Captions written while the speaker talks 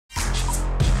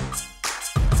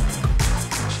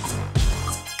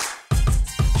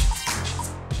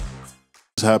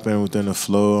happening within the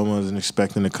flow. I wasn't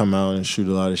expecting to come out and shoot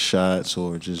a lot of shots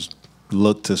or just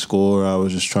look to score. I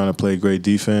was just trying to play great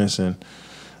defense and,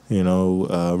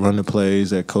 run the plays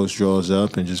that coach draws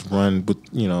up and just run with,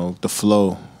 the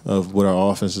flow of what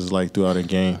our offense is like throughout a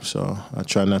game. So I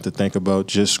try not to think about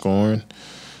just scoring.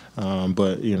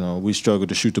 But, we struggled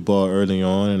to shoot the ball early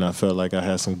on, and I felt like I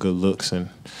had some good looks. And,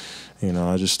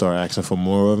 I just started asking for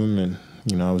more of them, and,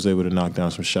 I was able to knock down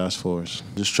some shots for us.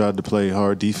 Just tried to play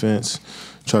hard defense,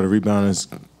 try to rebound as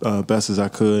best as I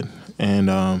could. And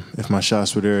if my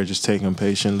shots were there, just take them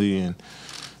patiently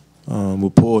and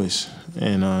with poise.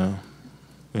 And,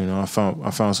 I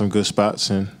found some good spots,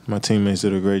 and my teammates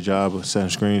did a great job of setting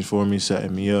screens for me,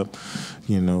 setting me up.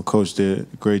 Coach did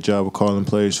a great job of calling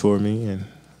plays for me, and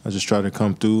I just tried to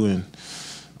come through and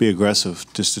be aggressive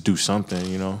just to do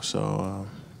something, So,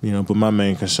 but my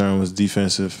main concern was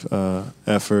defensive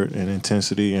effort and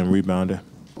intensity and rebounding.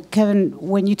 Kevin,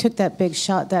 when you took that big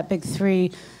shot, that big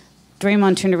three,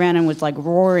 Draymond turned around and was like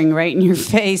roaring right in your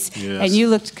face, yes. And you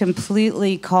looked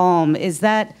completely calm. Is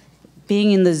that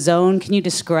being in the zone? Can you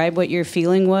describe what your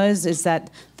feeling was? Is that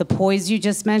the poise you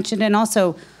just mentioned? And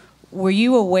also, were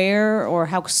you aware, or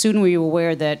how soon were you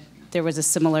aware that there was a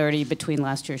similarity between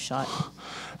last year's shot?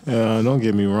 Don't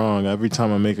get me wrong. Every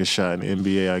time I make a shot in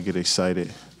the NBA, I get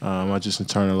excited. I just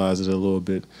internalize it a little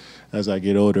bit as I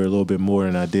get older, a little bit more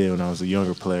than I did when I was a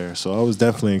younger player. So I was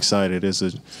definitely excited.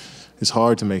 It's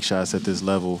hard to make shots at this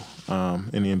level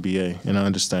in the NBA, and I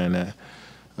understand that.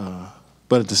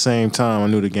 But at the same time, I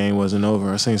knew the game wasn't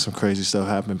over. I seen some crazy stuff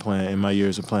happen in my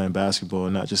years of playing basketball,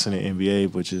 not just in the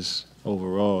NBA, but just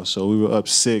overall. So we were up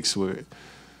 6 with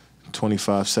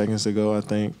 25 seconds to go, I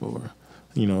think, or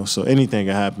so anything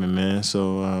can happen, man.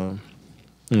 So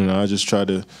I just tried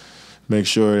to make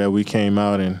sure that we came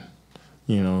out and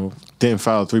didn't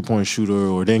foul a three-point shooter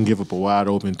or didn't give up a wide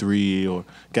open three or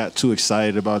got too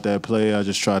excited about that play. I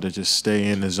just tried to just stay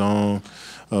in the zone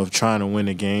of trying to win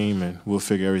the game, and we'll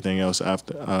figure everything else out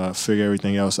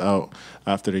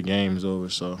after the game is over.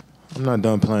 So I'm not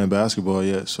done playing basketball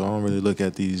yet, so I don't really look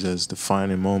at these as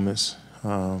defining moments.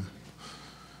 I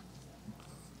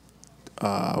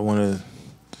don't want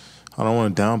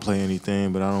to downplay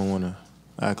anything, but I don't want to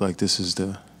act like this is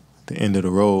the end of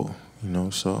the road,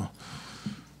 So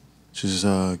just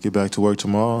get back to work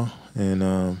tomorrow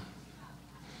and,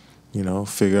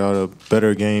 figure out a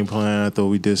better game plan. I thought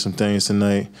we did some things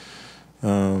tonight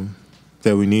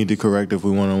that we need to correct if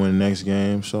we want to win the next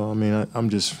game. So, I'm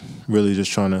just really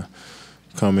just trying to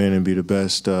come in and be the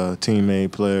best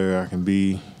teammate player I can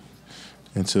be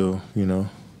until,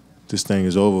 this thing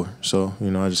is over. So,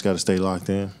 I just got to stay locked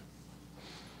in.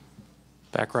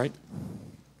 Back right.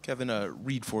 Kevin,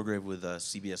 Reed Forgrave with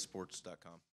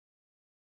CBSSports.com.